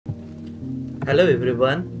Hello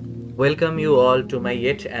everyone, welcome you all to my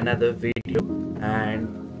yet another video,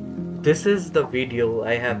 and this is the video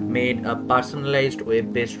I have made a personalized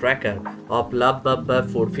web-based tracker of Babbar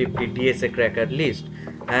 450 DSA Cracker list,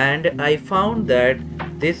 and I found that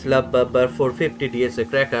this Babbar 450 DSA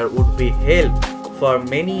Cracker would be help for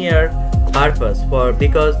many year purpose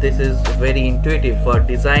because this is very intuitive for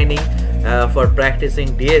designing, for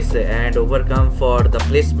practicing DSA and overcome for the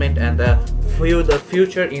placement and the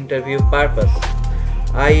future interview purpose.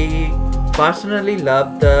 I personally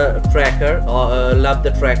love the tracker,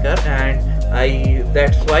 and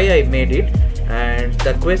that's why I made it. And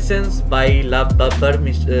the questions by Babbar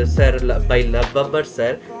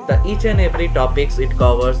sir, the each and every topics it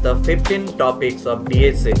covers the 15 topics of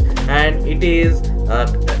DSA, and it is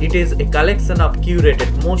a collection of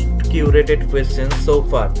most curated questions so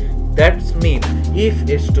far. That's mean if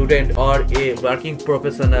a student or a working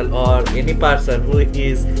professional or any person who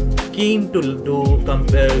is keen to do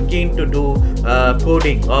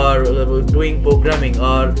coding or doing programming,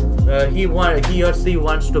 or he or she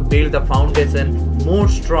wants to build the foundation more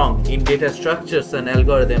strong in data structures and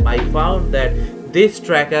algorithm, I found that this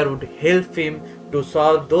tracker would help him to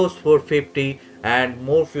solve those 450 and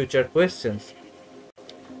more future questions.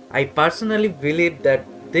 I personally believe that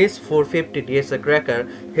this 450 DSA Cracker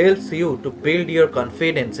helps you to build your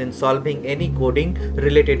confidence in solving any coding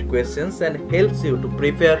related questions and helps you to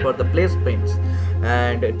prepare for the placements.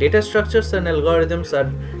 And data structures and algorithms are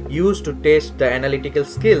used to test the analytical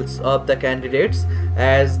skills of the candidates,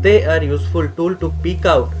 as they are useful tool to pick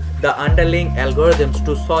out the underlying algorithms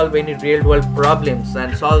to solve any real world problems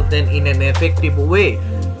and solve them in an effective way.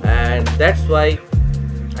 And that's why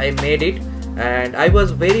I made it. And I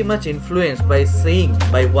was very much influenced by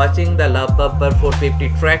watching the Babbar 450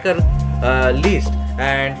 tracker list,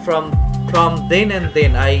 and from then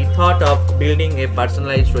I thought of building a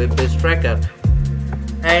personalized web-based tracker,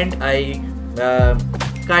 and I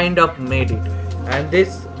kind of made it. And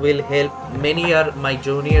this will help many my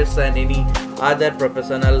juniors and any other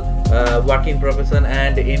professional, working professional,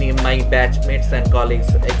 and any my batchmates and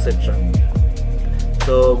colleagues, etc.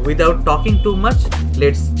 So without talking too much,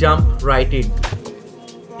 let's jump right in.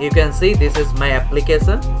 You can see this is my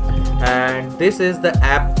application, and this is the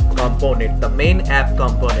app component, the main app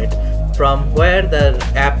component from where the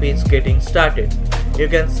app is getting started. You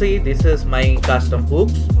can see this is my custom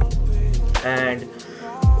hooks, and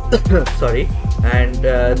sorry, and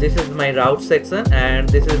this is my route section, and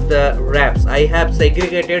this is the wraps. I have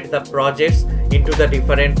segregated the projects into the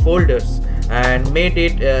different folders and made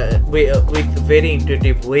it with very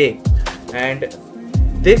intuitive way. And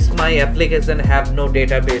this my application have no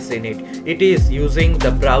database in it. It is using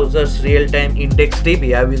the browser's real-time index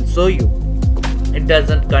DB. I will show you. It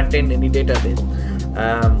doesn't contain any database.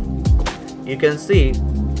 You can see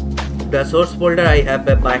the source folder. I have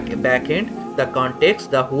a backend, the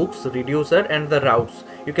context, the hooks, reducer, and the routes.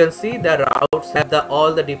 You can see the routes have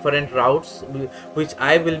all the different routes which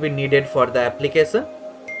I will be needed for the application.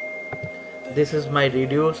 This is my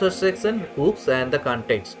reducer section, hooks, and the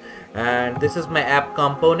context, and this is my app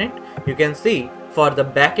component. You can see for the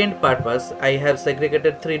backend purpose I have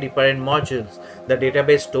segregated 3 different modules. The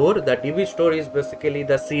database store, the DB store is basically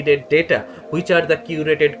the seeded data, which are the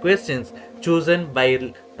curated questions chosen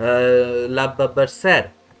by Babbar sir.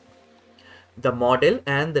 The model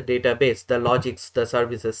and the database, the logics, the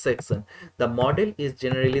services section. The model is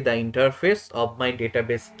generally the interface of my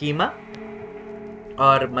database schema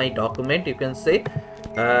or my document. You can say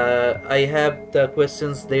I have the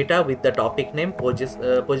questions data with the topic name,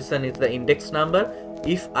 position is the index number.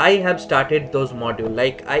 If I have started those module,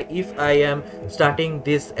 like if I am starting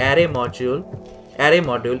this array module,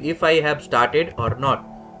 if I have started or not,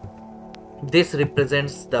 this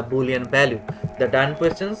represents the boolean value. The done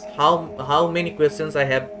questions, how many questions I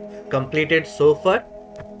have completed so far,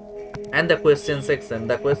 and the question section,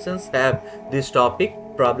 the questions have this topic,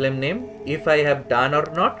 problem name, if I have done or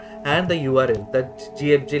not, and the URL, the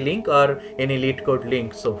GFG link or any lead code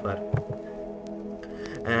link so far.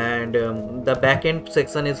 And the backend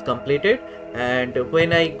section is completed. And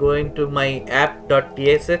when I go into my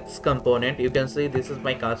app.tsx component, you can see this is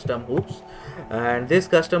my custom hooks, and this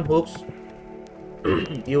custom hooks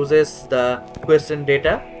uses the question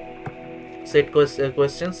data, set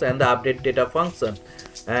questions, and the update data function.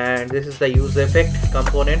 And this is the use effect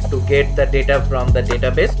component to get the data from the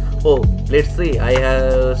database. Oh, let's see, I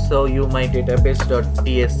have show you my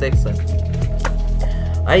database.ts section.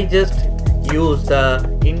 I just use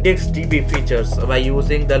the index DB features by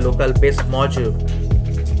using the local base module,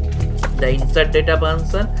 the insert data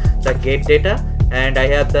function, the get data, and I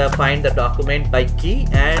have the find the document by key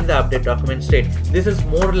and the update document state. This is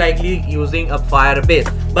more likely using a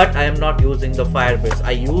Firebase, but I am not using the Firebase.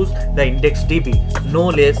 I use the IndexedDB, no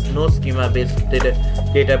less, no schema based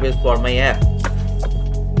database for my app.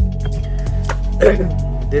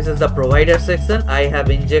 This is the provider section. I have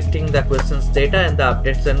injecting the questions data and the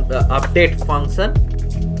updates and the update function.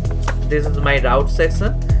 This is my route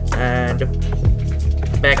section, and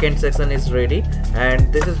backend section is ready,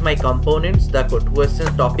 and this is my components, the question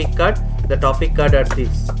topic card. The topic card are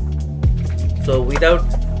these. So without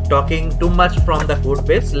talking too much from the code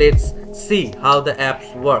base, let's see how the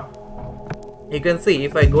apps work. You can see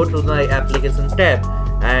if I go to my application tab,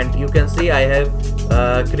 and you can see I have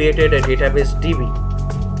created a database DB,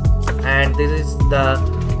 and this is the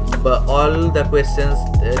all the questions.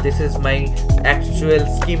 This is my actual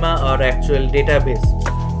schema or actual database.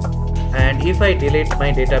 And if I delete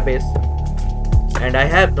my database and I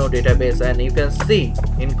have no database, and you can see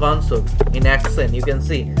in console, in action, you can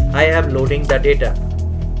see I have loading the data,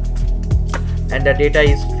 and the data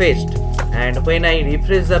is fetched, and when I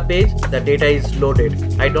refresh the page, the data is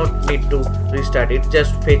loaded. I don't need to restart it,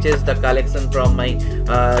 just fetches the collection from my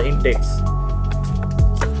index.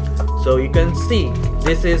 So you can see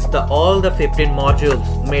this is the all the 15 modules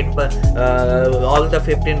made by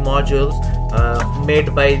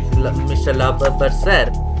made by Mr. Babbar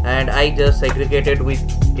sir, and I just segregated with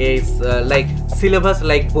a like syllabus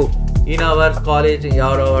like book. In our college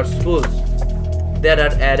or our schools, there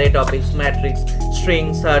are array, topics, matrix,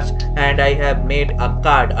 string, search, and I have made a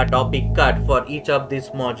card, a topic card for each of these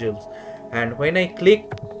modules. And when I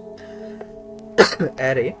click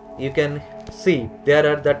array, you can see there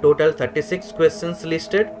are the total 36 questions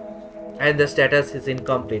listed, and the status is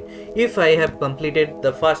incomplete. If I have completed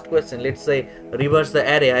the first question, let's say reverse the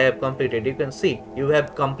array, I have completed. You can see you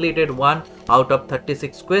have completed 1 out of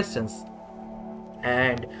 36 questions,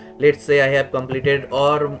 and let's say I have completed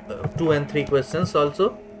or 2 and 3 questions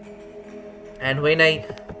also. And when I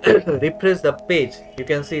refresh the page, you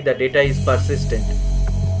can see the data is persistent.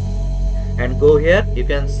 And go here, you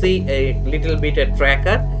can see a little bit a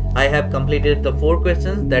tracker. I have completed the 4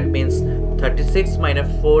 questions. That means 36 minus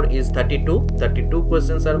 4 is 32. 32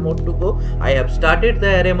 questions are more to go. I have started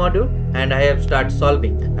the array module, and I have started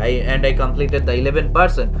solving. I completed the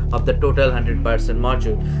 11% of the total 100%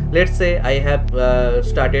 module. Let's say I have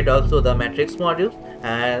started also the matrix module,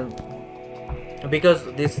 and because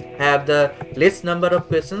this have the less number of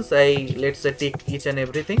questions, let's say tick each and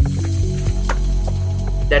everything.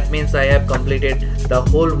 That means I have completed the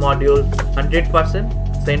whole module 100%.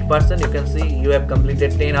 You can see you have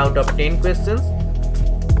completed 10 out of 10 questions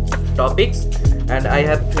topics, and I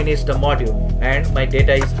have finished the module, and my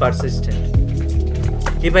data is persistent.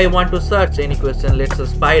 If I want to search any question, let's say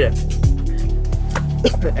spiral,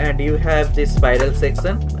 and you have this spiral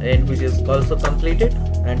section, and which is also completed,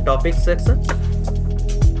 and topic section,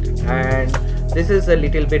 and this is a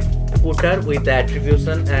little bit footer with the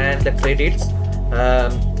attribution and the credits.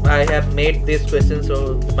 I have made these questions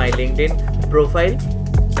on my LinkedIn profile,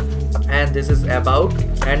 and this is about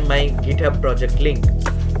and my GitHub project link.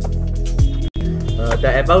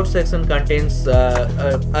 The about section contains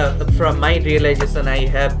from my realization, I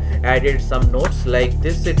have added some notes like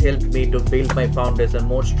this. It helped me to build my foundation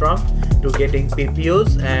more strong to getting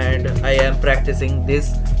PPOs, and I am practicing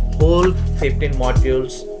this whole 15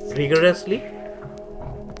 modules rigorously.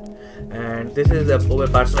 And this is a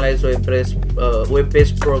personalized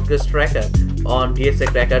web-based progress tracker on DSA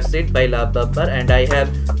Cracker Sheet by Babbar, and I have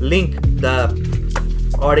linked the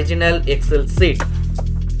original Excel sheet.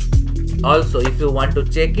 Also, if you want to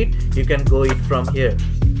check it, you can go it from here.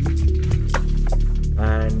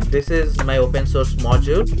 And this is my open source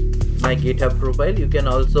module, my GitHub profile. You can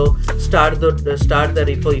also start the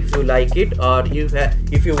repo if you like it, or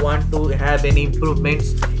if you want to have any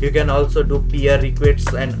improvements, you can also do peer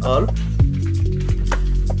requests and all.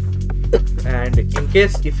 And in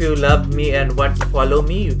case if you love me and want to follow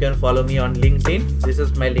me, you can follow me on LinkedIn. This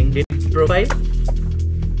is my LinkedIn profile,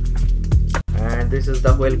 and this is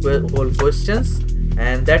the whole questions,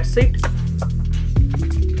 and that's it.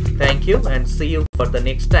 Thank you, and see you for the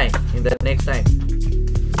next time in the next time.